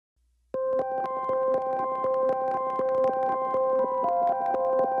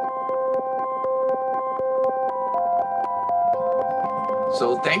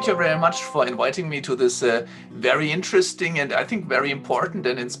So thank you very much for inviting me to this very interesting and I think very important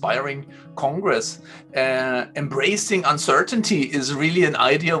and inspiring Congress. Embracing uncertainty is really an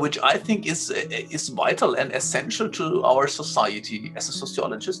idea which I think is vital and essential to our society. As a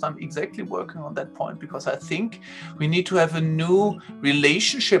sociologist, I'm exactly working on that point because I think we need to have a new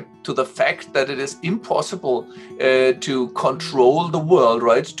relationship to the fact that it is impossible to control the world,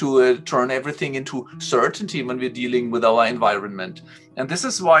 right? To turn everything into certainty when we're dealing with our environment. And this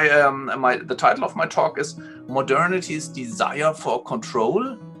is why the title of my talk is Modernity's Desire for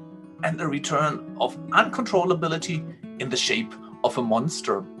Control and the Return of Uncontrollability in the Shape of a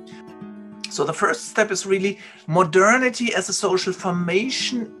Monster. So the first step is really modernity as a social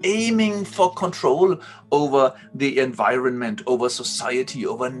formation aiming for control over the environment, over society,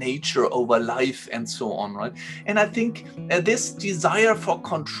 over nature, over life, and so on, right? And I think this desire for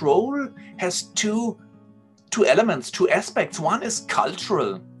control has two elements, two aspects. One is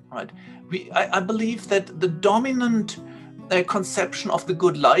cultural, right? I believe that the dominant conception of the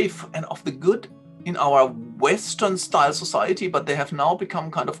good life and of the good in our Western style society, but they have now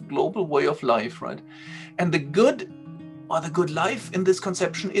become kind of global way of life, right? And the good or the good life in this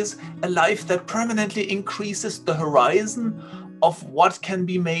conception is a life that permanently increases the horizon of what can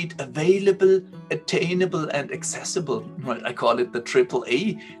be made available, attainable, and accessible, right? I call it the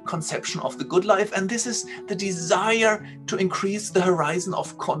AAA conception of the good life. And this is the desire to increase the horizon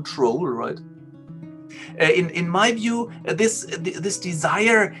of control, right? In my view, this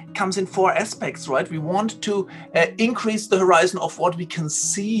desire comes in four aspects, right? We want to increase the horizon of what we can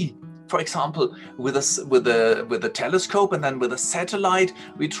see. For example, with a telescope and then with a satellite,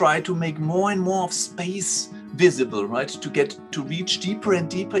 we try to make more and more of space visible, right? To reach deeper and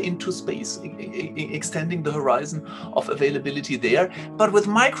deeper into space, extending the horizon of availability there. But with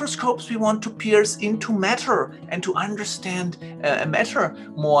microscopes, we want to pierce into matter and to understand matter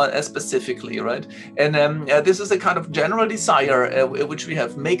more specifically, right? And this is a kind of general desire which we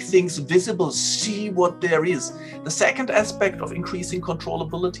have: make things visible, see what there is. The second aspect of increasing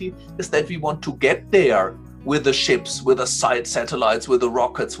controllability is that we want to get there with the ships, with the satellites, with the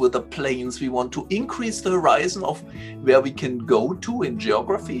rockets, with the planes. We want to increase the horizon of where we can go to in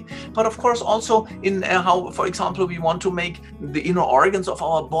geography, but of course also in how, for example, we want to make the inner organs of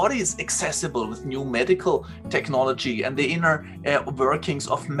our bodies accessible with new medical technology and the inner workings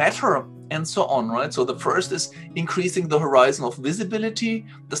of matter and so on, right? So the first is increasing the horizon of visibility.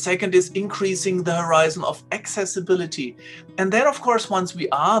 The second is increasing the horizon of accessibility. And then, of course, once we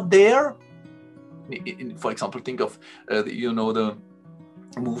are there, for example, think of the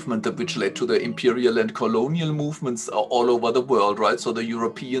movement which led to the imperial and colonial movements all over the world, right? So the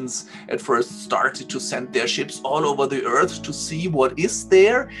Europeans at first started to send their ships all over the earth to see what is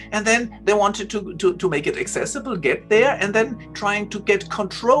there, and then they wanted to make it accessible, get there, and then trying to get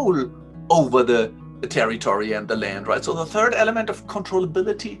control over the territory and the land, right? So the third element of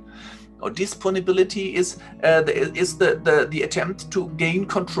controllability or disponibility is the attempt to gain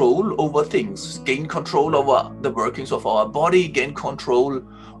control over things, gain control over the workings of our body, gain control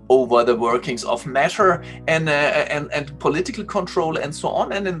over the workings of matter, and political control and so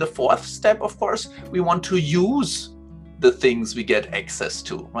on. And in the fourth step, of course, we want to use the things we get access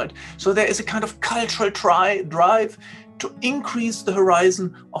to, right? So there is a kind of cultural drive to increase the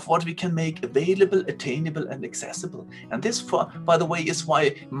horizon of what we can make available, attainable, and accessible. And this, by the way, is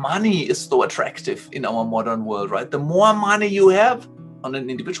why money is so attractive in our modern world, right? The more money you have on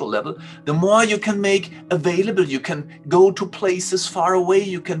an individual level, the more you can make available. You can go to places far away.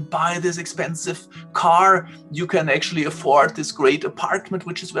 You can buy this expensive car. You can actually afford this great apartment,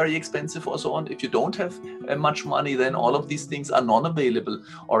 which is very expensive or so on. If you don't have much money, then all of these things are non-available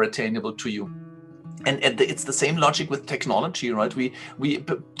or attainable to you. And it's the same logic with technology, right?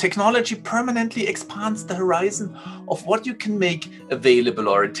 Technology permanently expands the horizon of what you can make available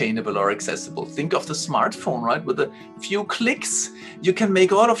or attainable or accessible. Think of the smartphone, right? With a few clicks, you can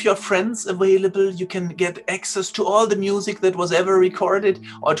make all of your friends available. You can get access to all the music that was ever recorded,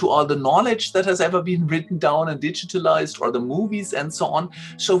 or to all the knowledge that has ever been written down and digitalized, or the movies and so on.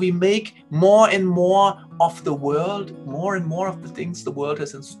 So we make more and more of the world, more and more of the things the world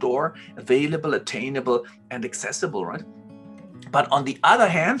has in store available, attainable, and accessible, right? But on the other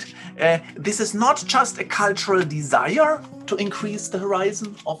hand, this is not just a cultural desire to increase the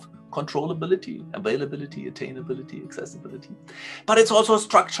horizon of controllability, availability, attainability, accessibility, but it's also a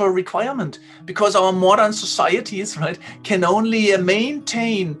structural requirement, because our modern societies, right, can only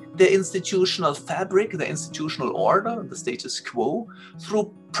maintain the institutional fabric, the institutional order, the status quo,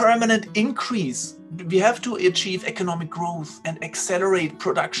 through permanent increase. We have to achieve economic growth and accelerate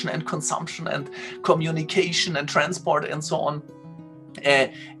production and consumption and communication and transport and so on.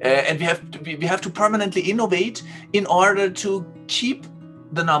 And we have to permanently innovate in order to keep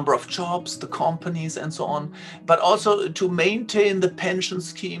the number of jobs, the companies, and so on, but also to maintain the pension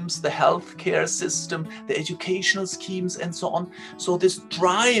schemes, the healthcare system, the educational schemes, and so on. So this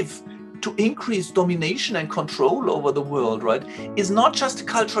drive to increase domination and control over the world, right, is not just a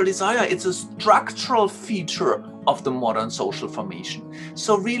cultural desire, it's a structural feature of the modern social formation.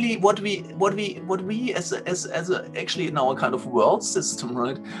 So really what we as actually in our kind of world system,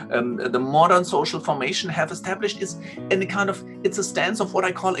 right, the modern social formation have established is in a kind of, it's a stance of what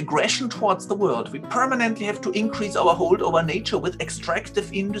I call aggression towards the world. We permanently have to increase our hold over nature with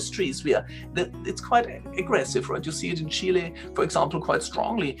extractive industries. It's quite aggressive, right? You see it in Chile, for example, quite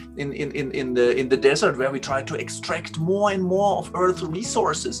strongly in the desert, where we try to extract more and more of Earth's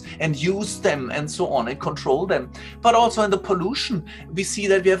resources and use them and so on and control them. But also in the pollution, we see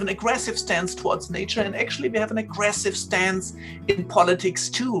that we have an aggressive stance towards nature, and actually we have an aggressive stance in politics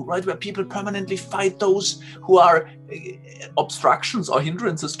too, right? Where people permanently fight those who are obstructions or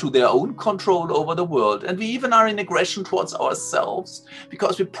hindrances to their own control over the world. And we even are in aggression towards ourselves,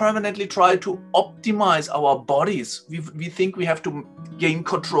 because we permanently try to optimize our bodies. We think we have to gain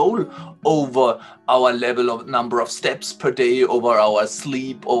control over our level of number of steps per day, over our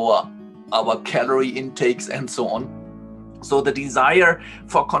sleep, over our calorie intakes, and so on. So the desire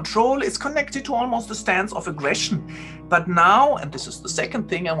for control is connected to almost a stance of aggression. But now, and this is the second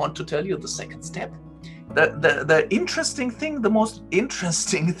thing I want to tell you, the second step, the interesting thing, the most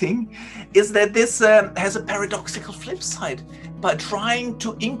interesting thing is that this has a paradoxical flip side. By trying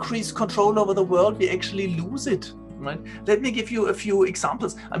to increase control over the world, we actually lose it. Right? Let me give you a few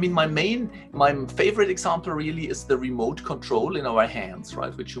examples. I mean, my favorite example really is the remote control in our hands,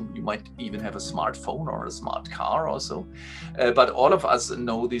 right? Which you might even have a smartphone or a smart car also. But all of us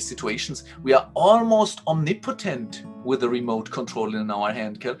know these situations. We are almost omnipotent with the remote control in our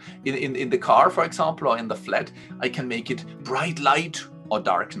hand. In the car, for example, or in the flat, I can make it bright light or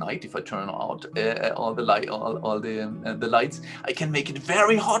dark night if I turn out all the lights. I can make it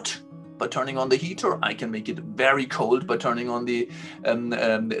very hot by turning on the heater. I can make it very cold by turning on the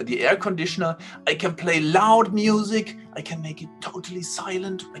air conditioner. I can play loud music. I can make it totally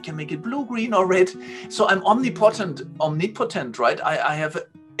silent. I can make it blue, green, or red. So I'm omnipotent, right? I have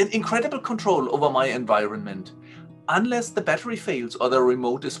an incredible control over my environment. Unless the battery fails or the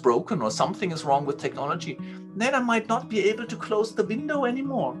remote is broken or something is wrong with technology, then I might not be able to close the window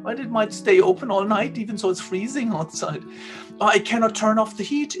anymore, right? It might stay open all night, even so it's freezing outside. Or I cannot turn off the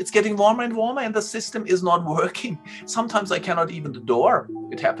heat. It's getting warmer and warmer and the system is not working. Sometimes I cannot even the door.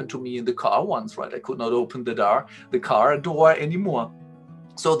 It happened to me in the car once, right? I could not open the car door anymore.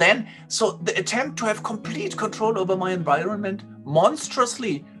 So the attempt to have complete control over my environment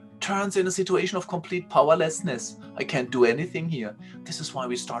monstrously turns in a situation of complete powerlessness. I can't do anything here. This is why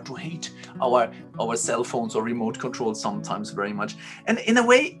we start to hate our cell phones or remote control sometimes very much. And in a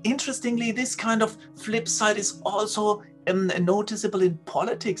way, interestingly, this kind of flip side is also noticeable in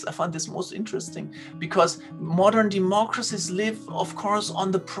politics. I find this most interesting because modern democracies live, of course, on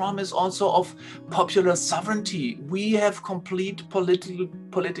the promise also of popular sovereignty. We have complete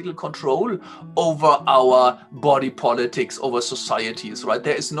political control over our body politics, over societies, right?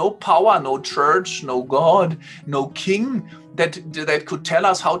 There is no power, no church, no God, no king that could tell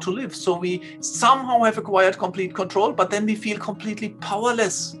us how to live. So we somehow have acquired complete control, but then we feel completely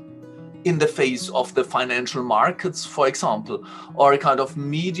powerless in the face of the financial markets, for example, or a kind of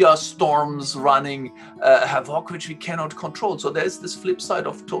media storms running havoc, which we cannot control. So there's this flip side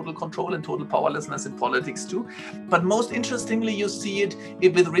of total control and total powerlessness in politics too. But most interestingly, you see it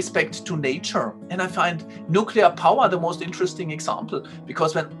with respect to nature. And I find nuclear power the most interesting example,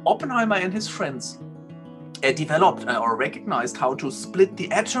 because when Oppenheimer and his friends developed or recognized how to split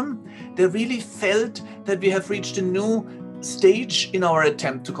the atom, they really felt that we have reached a new stage in our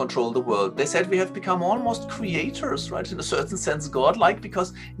attempt to control the world. They said we have become almost creators, right? In a certain sense, godlike,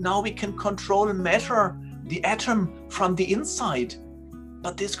 because now we can control matter, the atom, from the inside.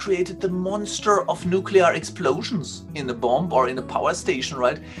 But this created the monster of nuclear explosions in a bomb or in a power station,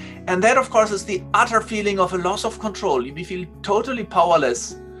 right? And that, of course, is the utter feeling of a loss of control. We feel totally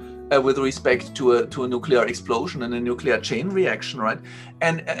powerless with respect to a nuclear explosion and a nuclear chain reaction, right?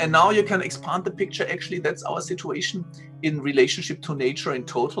 And now you can expand the picture. Actually, that's our situation in relationship to nature in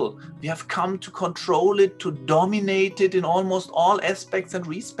total. We have come to control it, to dominate it in almost all aspects and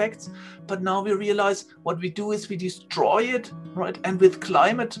respects. But now we realize what we do is we destroy it, right? And with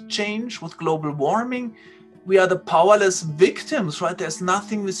climate change, with global warming, we are the powerless victims, right? There's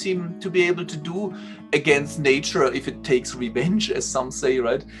nothing we seem to be able to do against nature if it takes revenge, as some say,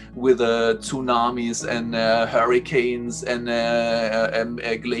 right? With tsunamis and hurricanes and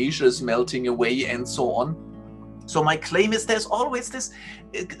glaciers melting away and so on. So my claim is there's always this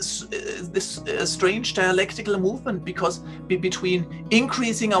strange dialectical movement between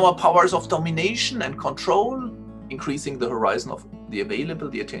increasing our powers of domination and control, increasing the horizon of the available,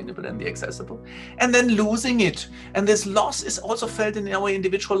 the attainable, and the accessible, and then losing it. And this loss is also felt in our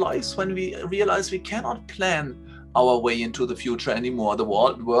individual lives when we realize we cannot plan our way into the future anymore. The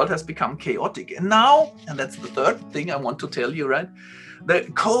world has become chaotic. And now, and that's the third thing I want to tell you, right? The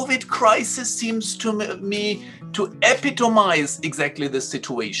COVID crisis seems to me to epitomize exactly this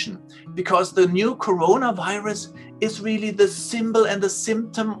situation, because the new coronavirus is really the symbol and the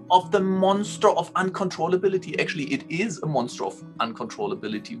symptom of the monster of uncontrollability. Actually, it is a monster of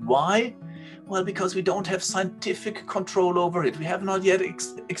uncontrollability. Why? Well, because we don't have scientific control over it. We have not yet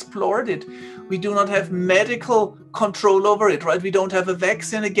explored it. We do not have medical control over it, right? We don't have a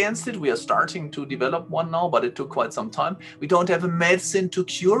vaccine against it. We are starting to develop one now, but it took quite some time. We don't have a medicine to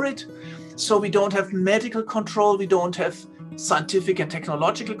cure it. So we don't have medical control. We don't have scientific and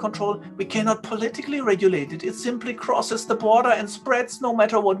technological control. We cannot politically regulate it. It simply crosses the border and spreads no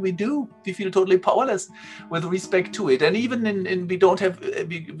matter what we do. We feel totally powerless with respect to it. And even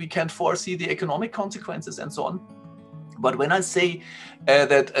we can't foresee the economic consequences and so on. But when I say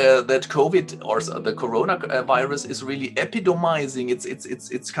that COVID or the coronavirus is really epitomizing,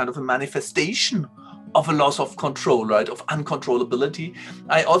 it's kind of a manifestation of a loss of control, right, of uncontrollability.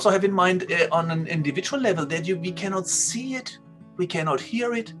 I also have in mind on an individual level that we cannot see it, we cannot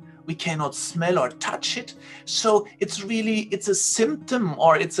hear it, we cannot smell or touch it. So it's a symptom,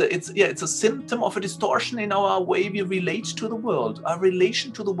 or it's a symptom of a distortion in our way we relate to the world. Our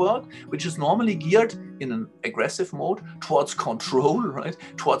relation to the world, which is normally geared in an aggressive mode towards control, right?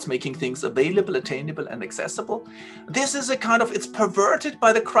 Towards making things available, attainable, and accessible. This is it's perverted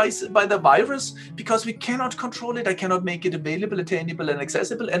by the crisis, by the virus, because we cannot control it. I cannot make it available, attainable, and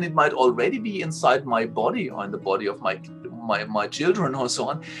accessible, and it might already be inside my body or in the body of my children or so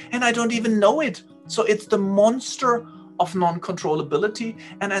on, and I don't even know it. So it's the monster of non-controllability,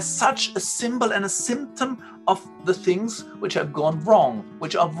 and as such a symbol and a symptom of the things which have gone wrong,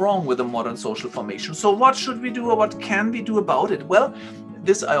 which are wrong with the modern social formation. So what should we do, or what can we do about it? Well,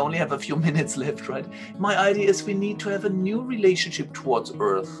 I only have a few minutes left, right? My idea is we need to have a new relationship towards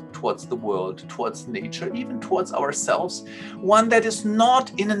Earth, towards the world, towards nature, even towards ourselves. One that is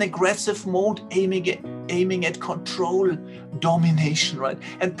not in an aggressive mode, aiming at control, domination, right?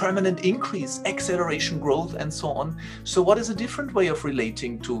 And permanent increase, acceleration, growth, and so on. So what is a different way of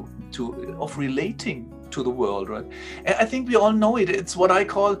relating to the world, right? I think we all know it. It's what I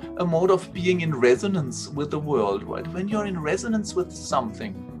call a mode of being in resonance with the world, right? When you're in resonance with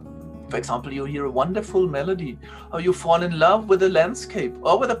something, for example, you hear a wonderful melody, or you fall in love with a landscape,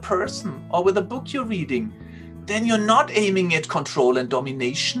 or with a person, or with a book you're reading, then you're not aiming at control and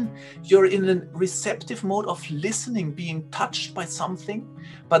domination. You're in a receptive mode of listening, being touched by something.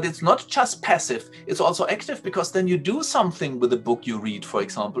 But it's not just passive, it's also active, because then you do something with the book you read, for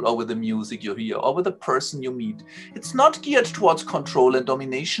example, or with the music you hear, or with the person you meet. It's not geared towards control and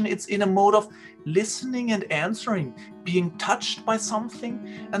domination. It's in a mode of listening and answering, being touched by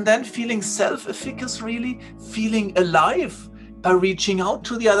something, and then feeling self-efficacy, really feeling alive, by reaching out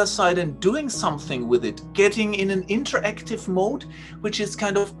to the other side and doing something with it, getting in an interactive mode, which is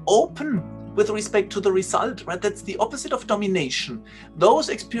kind of open with respect to the result, right? That's the opposite of domination. Those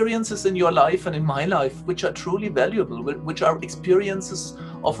experiences in your life and in my life, which are truly valuable, which are experiences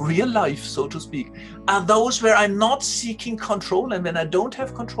of real life, so to speak, are those where I'm not seeking control, and when I don't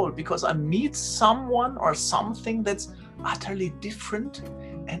have control because I meet someone or something that's utterly different,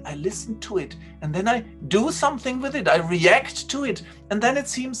 and I listen to it, and then I do something with it, I react to it, and then it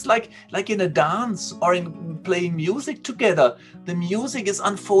seems like in a dance or in playing music together, the music is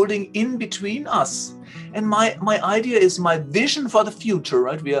unfolding in between us. And my idea is, my vision for the future,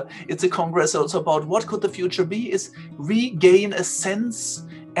 right? It's a congress also about what could the future be, is regain a sense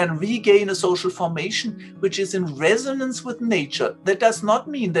and regain a social formation which is in resonance with nature. That does not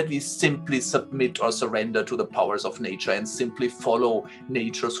mean that we simply submit or surrender to the powers of nature and simply follow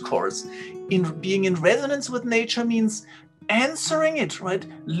nature's course. Being in resonance with nature means answering it, right?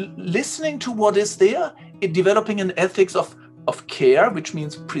 Listening to what is there, developing an ethics of care, which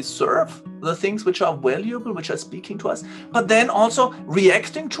means preserve the things which are valuable, which are speaking to us, but then also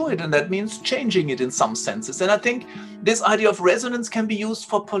reacting to it. And that means changing it in some senses. And I think this idea of resonance can be used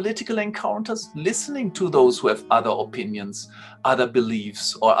for political encounters, listening to those who have other opinions, other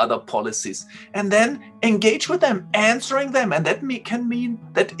beliefs, or other policies, and then engage with them, answering them. And that can mean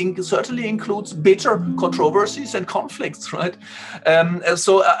that certainly includes bitter controversies and conflicts, right?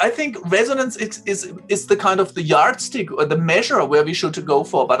 So I think resonance is the kind of the yardstick or the measure where we should go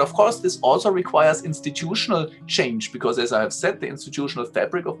for. But of course, this also requires institutional change, because as I have said, the institutional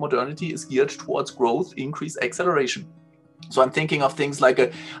fabric of modernity is geared towards growth, increase, acceleration. So I'm thinking of things like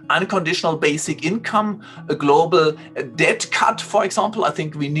an unconditional basic income, a global debt cut, for example. I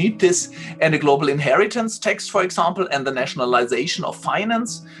think we need this, and a global inheritance tax, for example, and the nationalization of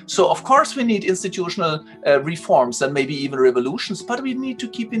finance. So of course we need institutional reforms and maybe even revolutions, but we need to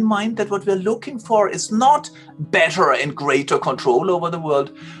keep in mind that what we're looking for is not better and greater control over the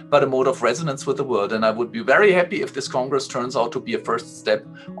world, but a mode of resonance with the world. And I would be very happy if this Congress turns out to be a first step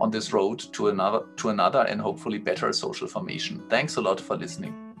on this road to another and hopefully better social formation. Thanks a lot for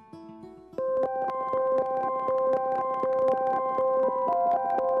listening.